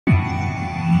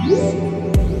Hey,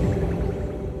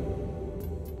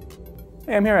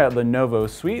 I'm here at Lenovo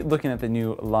Suite looking at the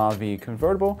new LaVie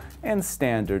convertible and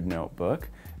standard notebook.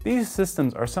 These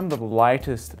systems are some of the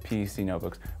lightest PC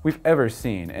notebooks we've ever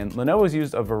seen, and Lenovo's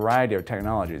used a variety of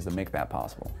technologies to make that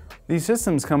possible. These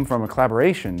systems come from a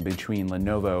collaboration between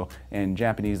Lenovo and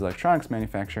Japanese electronics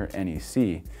manufacturer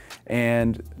NEC.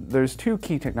 And there's two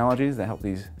key technologies that help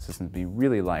these systems be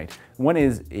really light. One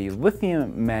is a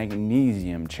lithium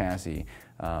magnesium chassis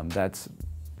that's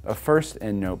a first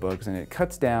in notebooks, and it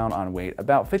cuts down on weight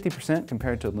about 50%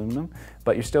 compared to aluminum,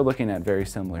 but you're still looking at very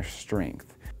similar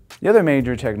strength. The other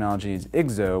major technology is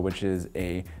IGZO, which is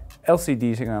a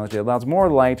LCD technology that allows more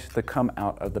light to come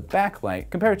out of the backlight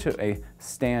compared to a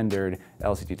standard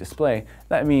LCD display.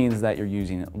 That means that you're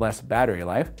using less battery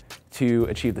life to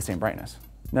achieve the same brightness.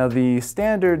 Now, the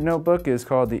standard notebook is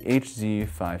called the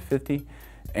HZ550,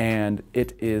 and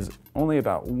it is only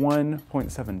about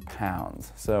 1.7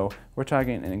 pounds. So we're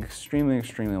talking an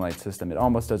extremely light system. It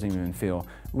almost doesn't even feel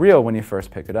real when you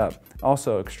first pick it up.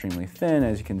 Also extremely thin,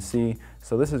 as you can see,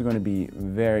 so this is going to be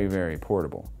very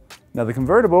portable. Now, the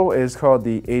convertible is called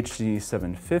the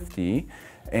HZ750,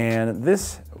 and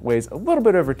this weighs a little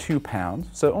bit over 2 pounds,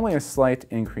 so only a slight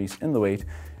increase in the weight,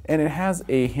 and it has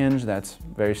a hinge that's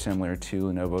very similar to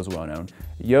Lenovo's well-known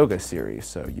Yoga series,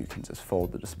 so you can just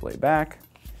fold the display back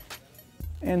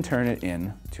and turn it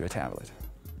into a tablet.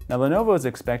 Now, Lenovo is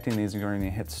expecting these are going to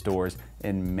hit stores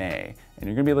in May, and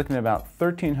you're going to be looking at about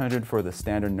 $1,300 for the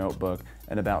standard notebook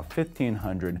and about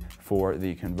 $1,500 for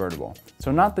the convertible.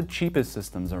 So not the cheapest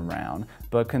systems around,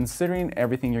 but considering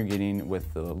everything you're getting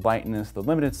with the lightness, the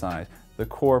limited size, the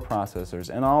core processors,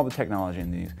 and all the technology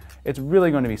in these, it's really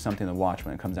going to be something to watch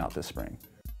when it comes out this spring.